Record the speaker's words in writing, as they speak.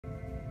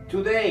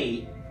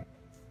Today,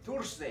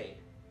 Thursday,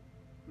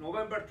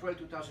 November 12,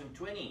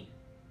 2020,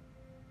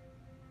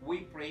 we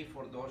pray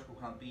for those who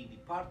have been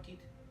departed,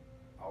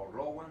 our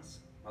loved ones,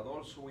 but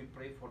also we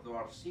pray for those who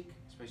are sick,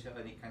 especially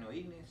any kind of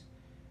illness,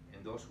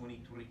 and those who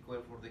need to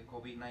recover for the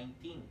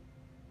COVID-19.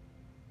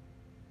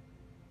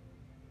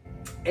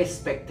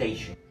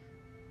 Expectation.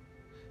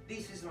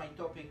 This is my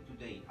topic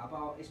today,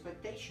 about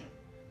expectation.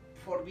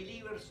 For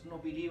believers, no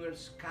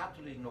believers,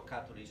 Catholic, no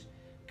Catholics,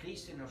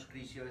 Christian, no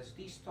Christians,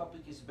 this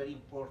topic is very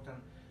important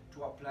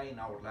to apply in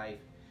our life,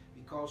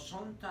 because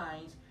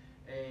sometimes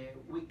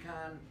we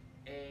can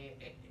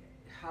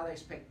have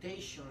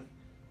expectations,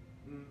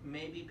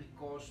 maybe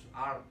because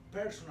our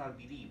personal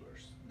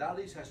believers. That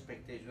is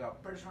expectation. Our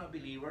personal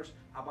believers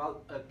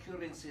about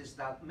occurrences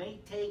that may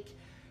take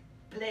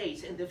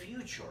place in the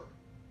future,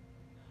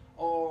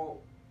 or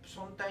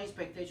sometimes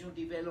expectations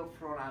develop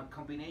from a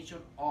combination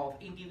of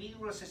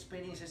individual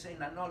experiences and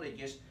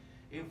knowledges.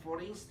 And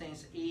for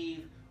instance,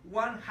 if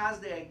one has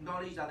the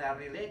knowledge that a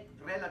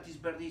relative's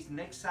birthday is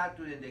next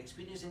Saturday, and the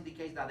experience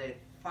indicates that a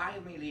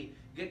family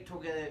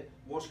get-together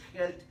was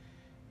held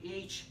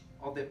each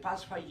of the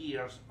past 5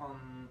 years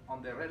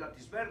on the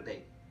relative's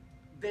birthday,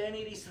 then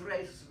it is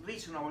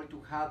reasonable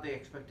to have the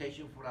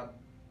expectation for a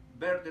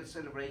birthday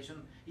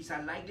celebration is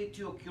unlikely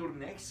to occur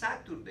next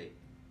Saturday.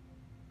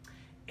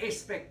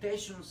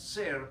 Expectations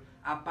serve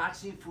a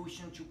basic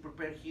function to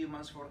prepare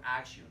humans for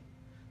action.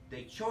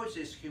 The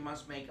choices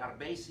humans make are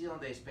based on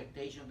the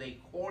expectation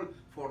they hold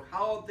for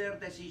how their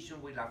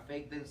decision will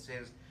affect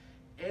themselves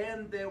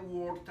and the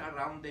world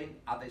around them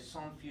at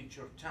some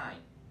future time.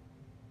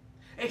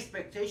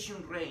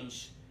 Expectation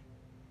range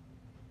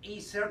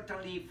is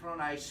certainly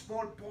from a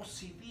small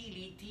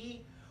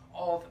possibility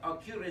of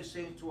occurrence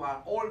to an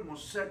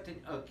almost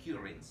certain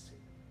occurrence.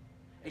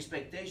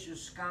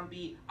 Expectations can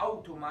be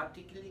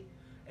automatically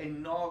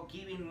and not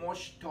giving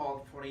much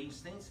thought. For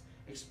instance,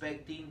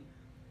 expecting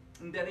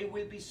that it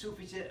will be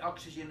sufficient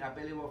oxygen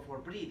available for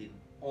breathing,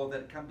 or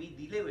that can be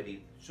delivered,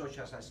 such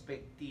as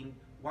expecting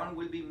one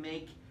will be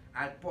make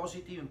a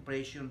positive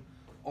impression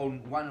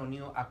on one or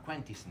new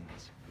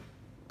acquaintances.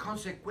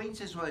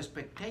 Consequences of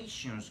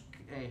expectations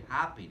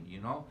happen,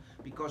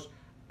 because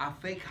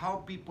affect how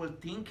people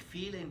think,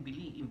 feel, and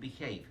believe and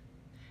behave.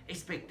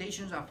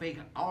 Expectations affect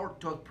our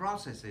thought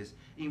processes,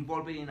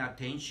 involving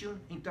attention,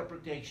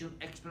 interpretation,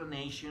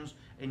 explanations,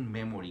 and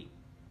memory.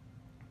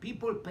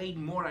 People pay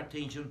more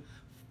attention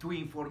to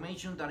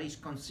information that is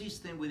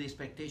consistent with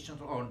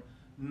expectations or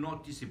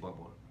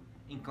noticeable,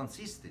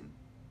 inconsistent.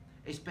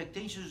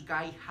 Expectations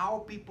guide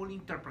how people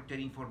interpret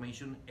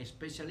information,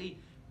 especially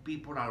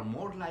people are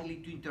more likely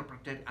to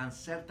interpret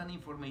uncertain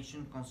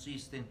information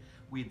consistent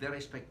with their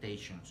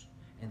expectations.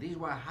 And this is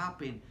what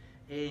happened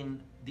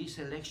in these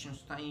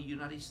elections time in the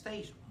United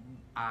States,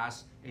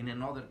 as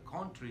in other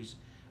countries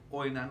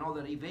or in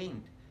another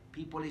event.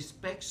 People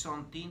expect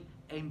something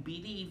and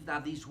believe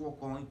that this was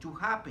going to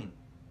happen,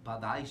 but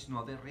that is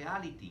not the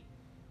reality.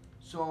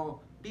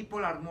 So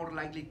people are more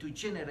likely to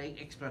generate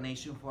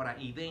explanation for an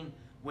event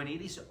when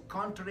it is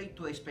contrary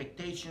to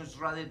expectations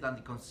rather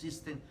than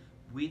consistent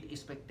with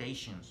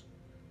expectations.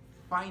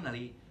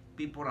 Finally,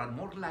 people are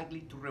more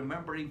likely to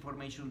remember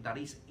information that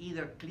is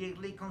either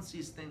clearly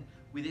consistent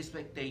with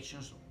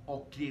expectations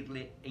or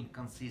clearly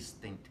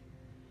inconsistent.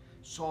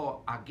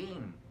 So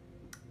again,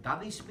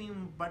 that is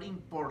being very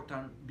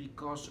important,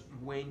 because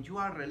when you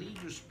are a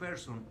religious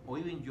person, or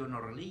even you're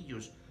not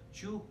religious,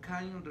 you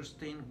can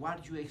understand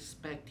what you're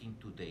expecting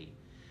today.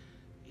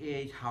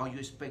 How you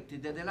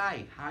expected the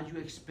life, how you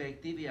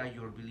expect if you are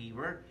your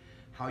believer,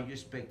 how you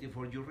expect it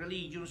for your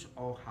religions,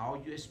 or how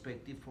you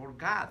expect it for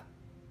God.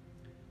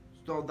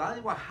 So that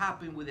is what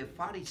happened with the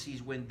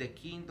Pharisees when the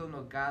kingdom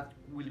of God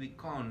will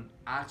become,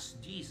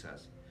 asked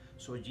Jesus.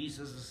 So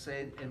Jesus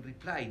said and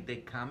replied, the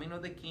coming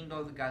of the kingdom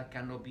of God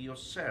cannot be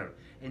observed,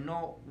 and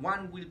no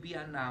one will be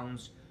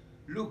announced,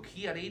 look,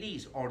 here it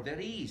is, or there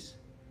is.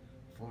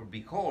 For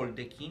behold,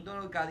 the kingdom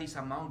of God is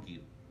among you.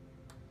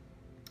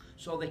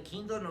 So the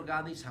kingdom of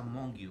God is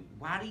among you.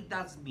 What it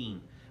does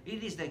mean?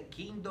 It is the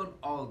kingdom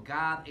of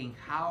God, and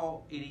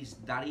how it is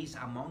that is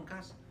among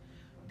us.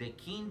 The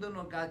kingdom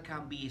of God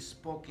can be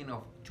spoken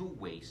of two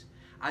ways.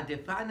 At the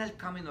final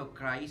coming of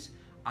Christ,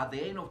 at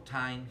the end of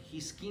time,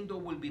 his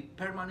kingdom will be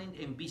permanent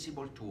and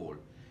visible to all.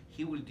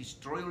 He will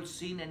destroy all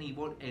sin and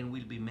evil and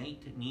will be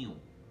made new.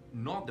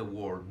 Not the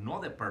world,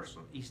 not the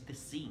person, it's the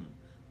sin.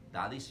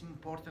 That is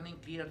important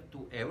and clear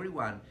to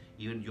everyone,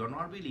 even you're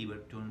not a believer,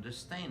 to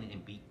understand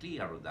and be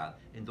clear of that,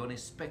 and don't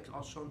expect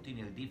something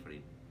else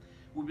different.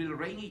 We will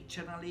reign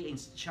eternally,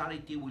 and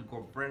charity will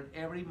govern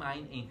every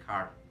mind and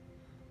heart,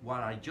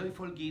 what a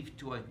joyful gift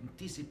to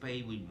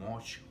anticipate with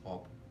much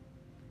hope.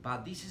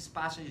 But this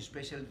passage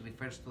especially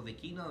refers to the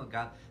kingdom of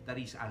God that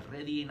is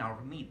already in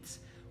our midst.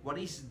 What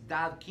is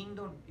that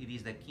kingdom? It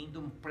is the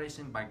kingdom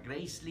present by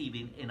grace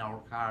living in our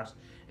hearts,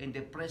 and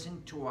the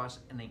present to us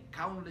in a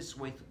countless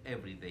ways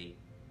every day.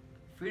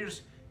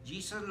 First,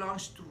 Jesus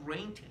longs to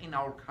reign in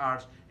our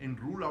hearts and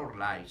rule our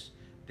lives.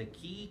 The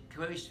key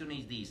question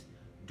is this: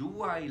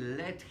 do I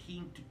let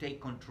him to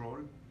take control?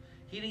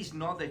 He is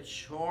not the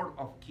sort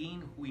of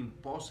king who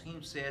imposes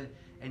himself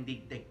in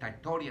the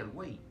dictatorial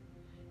way.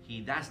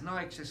 He does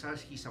not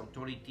exercise his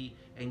authority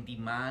and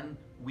demand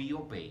we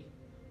obey.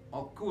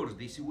 Of course,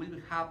 this will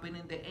happen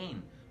in the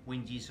end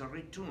when Jesus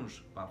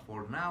returns, but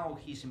for now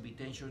his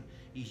invitation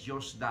is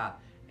just that,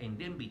 an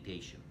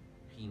invitation.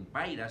 He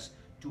invites us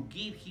to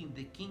give him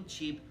the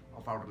kingship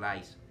of our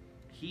lives.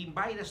 He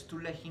invites us to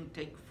let him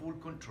take full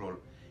control.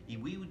 If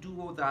we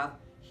do all that,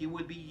 he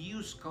will be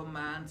used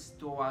commands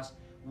to us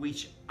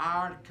which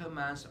are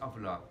commands of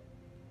love.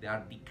 They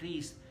are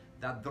decrees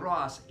that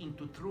draw us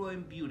into truth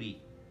and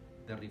beauty,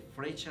 that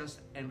refresh us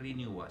and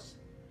renew us.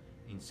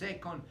 In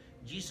second,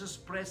 Jesus'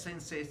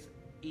 presence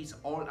is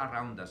all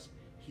around us.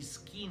 His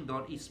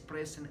kingdom is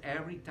present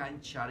every time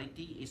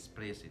charity is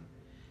present.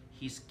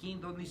 His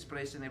kingdom is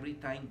present every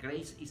time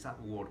grace is at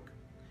work.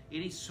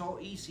 It is so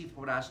easy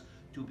for us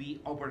to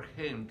be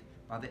overwhelmed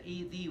by the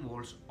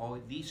evils of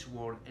this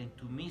world and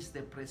to miss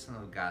the presence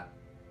of God.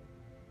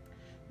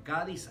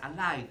 God is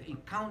alive in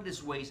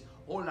countless ways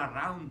all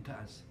around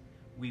us.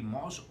 We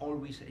must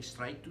always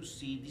strive to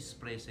see this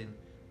presence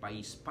by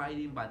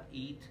inspiring by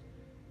it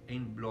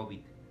and love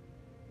it.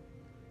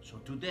 So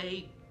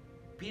today,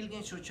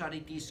 Pilgrims of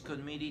Charity is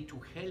committed to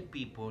help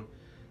people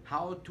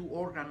how to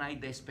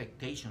organize the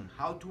expectation,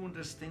 how to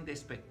understand the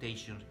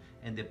expectations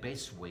in the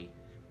best way.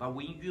 But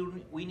we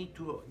need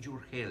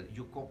your help,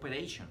 your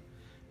cooperation.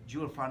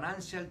 Your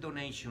financial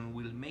donation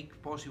will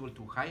make possible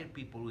to hire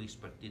people who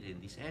expertise in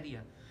this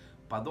area,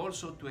 but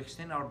also to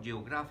extend our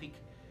geographic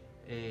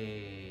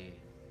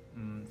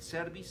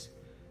service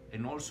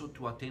and also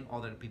to attend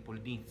other people's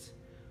needs.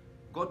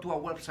 Go to our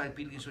website,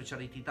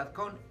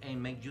 pilgrimsofcharity.com,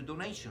 and make your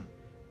donation.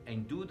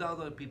 And do that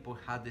other people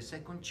have the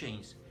second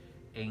chance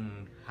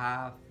and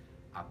have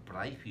a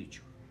bright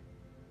future.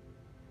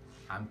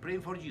 I'm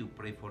praying for you.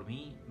 Pray for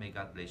me. May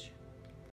God bless you.